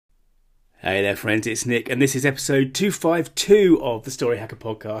Hey there, friends, it's Nick, and this is episode 252 of the Story Hacker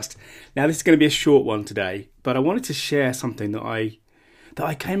podcast. Now, this is going to be a short one today, but I wanted to share something that I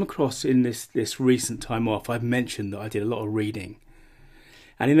came across in this recent time off. I've mentioned that I did a lot of reading,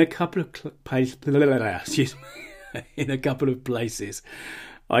 and in a couple of places,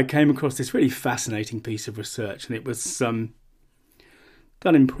 I came across this really fascinating piece of research, and it was done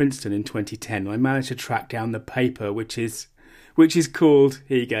in Princeton in 2010. I managed to track down the paper, which is called,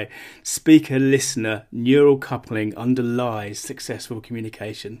 here you go, Speaker-Listener Neural Coupling Underlies Successful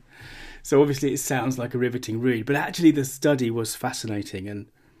Communication. So obviously it sounds like a riveting read, but actually the study was fascinating. And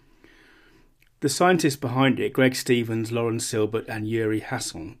the scientists behind it, Greg Stevens, Lauren Silbert and Yuri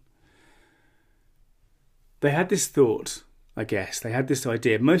Hasson, they had this thought, I guess. They had this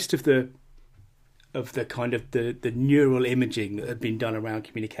idea. Most of the neural imaging that had been done around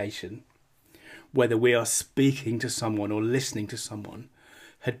communication, whether we are speaking to someone or listening to someone,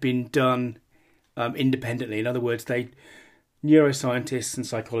 had been done independently. In other words, neuroscientists and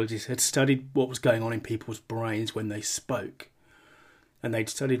psychologists had studied what was going on in people's brains when they spoke. And they'd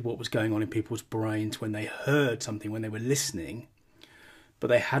studied what was going on in people's brains when they heard something, when they were listening. But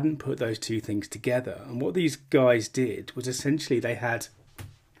they hadn't put those two things together. And what these guys did was essentially they had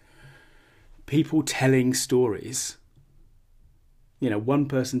people telling stories. You know, one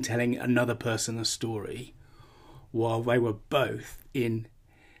person telling another person a story while they were both in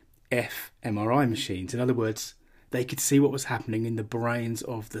fMRI machines. In other words, they could see what was happening in the brains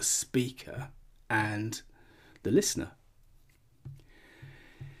of the speaker and the listener.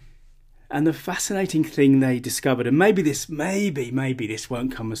 And the fascinating thing they discovered, and maybe this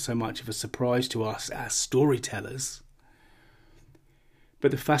won't come as so much of a surprise to us as storytellers,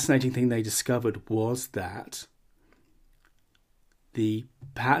 but the fascinating thing they discovered was that the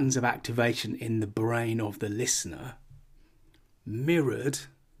patterns of activation in the brain of the listener mirrored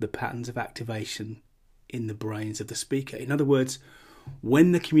the patterns of activation in the brains of the speaker. In other words,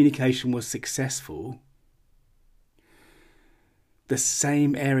 when the communication was successful, the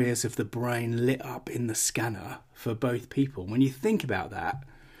same areas of the brain lit up in the scanner for both people. When you think about that,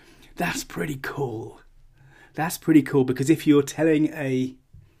 that's pretty cool. That's pretty cool because if you are telling a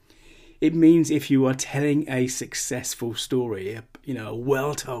successful story, a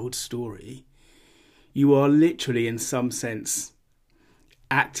well-told story, you are literally, in some sense,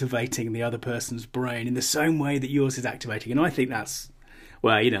 activating the other person's brain in the same way that yours is activating. And I think that's,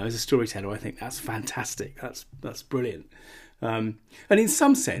 as a storyteller, I think that's fantastic. That's brilliant. And in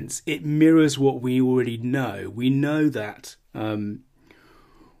some sense, it mirrors what we already know. We know that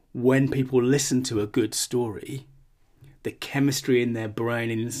when people listen to a good story, the chemistry in their brain,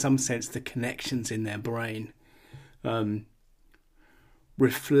 and in some sense the connections in their brain,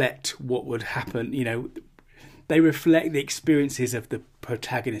 reflect what would happen. They reflect the experiences of the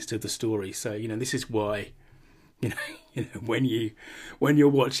protagonist of the story. So this is why when you're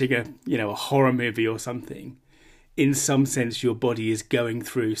watching a horror movie or something, in some sense your body is going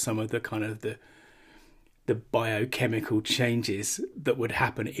through some of the kind of the biochemical changes that would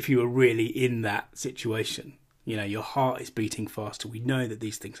happen if you were really in that situation. Your heart is beating faster. We know that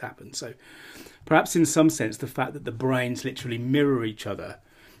these things happen. So perhaps in some sense, the fact that the brains literally mirror each other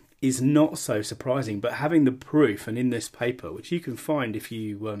is not so surprising. But having the proof, and in this paper, which you can find if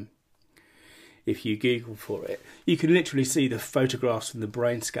you Google for it, you can literally see the photographs from the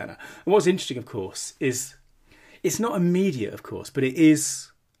brain scanner. And what's interesting, of course, is it's not immediate, of course, but it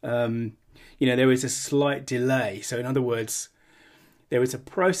is, there is a slight delay. So in other words, there is a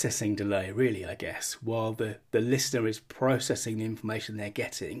processing delay, really, I guess, while the listener is processing the information they're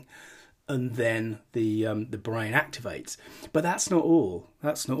getting, and then the brain activates. But that's not all.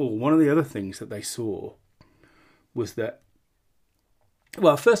 That's not all. One of the other things that they saw was that,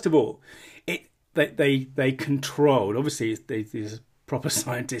 well, first of all, they controlled. Obviously, these proper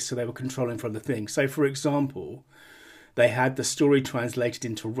scientists, so they were controlling for other things. So, for example, they had the story translated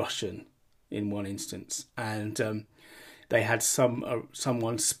into Russian in one instance, and they had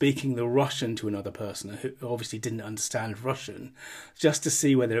someone speaking the Russian to another person who obviously didn't understand Russian, just to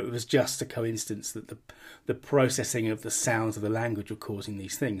see whether it was just a coincidence that the processing of the sounds of the language were causing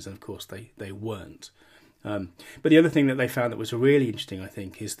these things. And of course they weren't. But the other thing that they found that was really interesting, I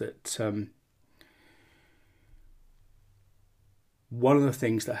think, is that one of the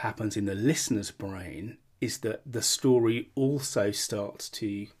things that happens in the listener's brain is that the story also starts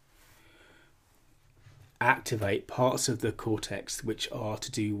to activate parts of the cortex which are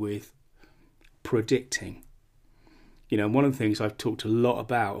to do with predicting. One of the things I've talked a lot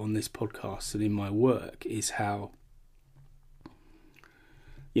about on this podcast and in my work is how,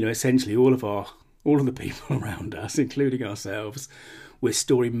 essentially all of the people around us, including ourselves, we're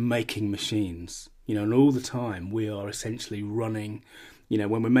story making machines, you know, and all the time we are essentially running, you know,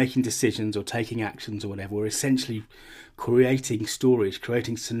 when we're making decisions or taking actions or whatever, we're essentially creating stories,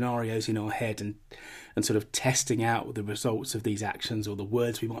 creating scenarios in our head, and sort of testing out the results of these actions or the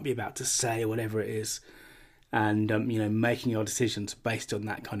words we might be about to say or whatever it is, and you know, making our decisions based on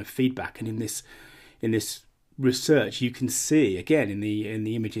that kind of feedback. And in this research, you can see again in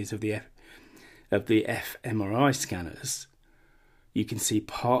the images of the fMRI scanners, you can see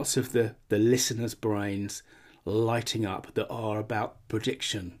parts of the listeners' brains lighting up that are about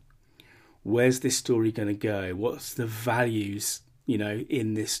prediction. Where's this story going to go? What's the values, you know,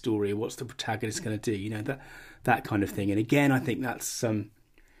 in this story? What's the protagonist going to do? You know, that kind of thing. And again, I think that's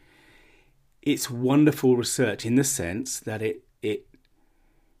it's wonderful research in the sense that it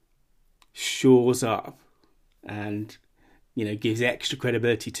shores up and, you know, gives extra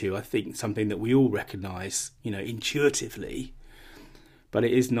credibility to, I think, something that we all recognise, you know, intuitively. But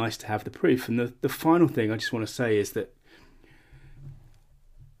it is nice to have the proof. And the final thing I just want to say is that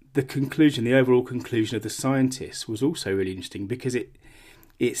the overall conclusion of the scientists was also really interesting, because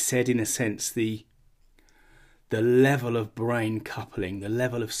it said, in a sense, the level of brain coupling, the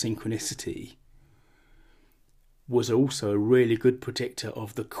level of synchronicity was also a really good predictor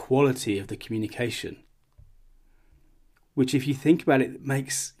of the quality of the communication. Which, if you think about it,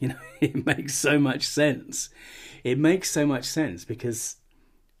 makes, you know, it makes so much sense. It makes so much sense because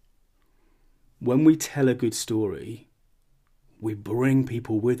when we tell a good story, we bring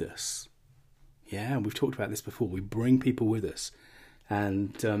people with us. Yeah, we've talked about this before. We bring people with us.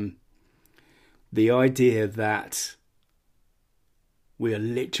 And the idea that we are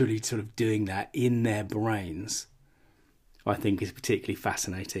literally sort of doing that in their brains, I think, is particularly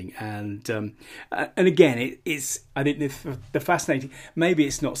fascinating. And again, I think the fascinating, maybe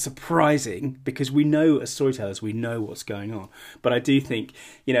it's not surprising because we know as storytellers, we know what's going on. But I do think,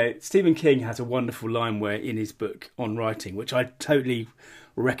 you know, Stephen King has a wonderful line where in his book on writing, which I totally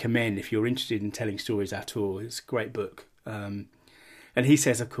recommend if you're interested in telling stories at all. It's a great book. And he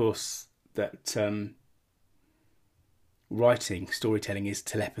says, of course, that storytelling is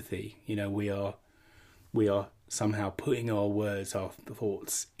telepathy. You know, we are somehow putting our words, our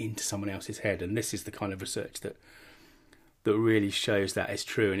thoughts into someone else's head, and this is the kind of research that really shows that is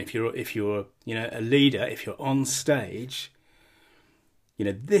true. And if you're you know, a leader, if you're on stage, you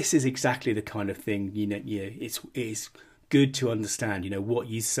know, this is exactly the kind of thing, you know, it's good to understand, you know, what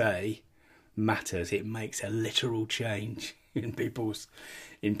you say matters. It makes a literal change in people's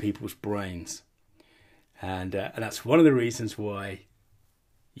brains, and that's one of the reasons why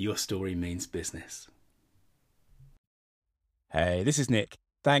your story means business. Hey, this is Nick.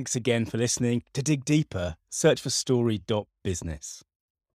 Thanks again for listening. To dig deeper, search for story.business.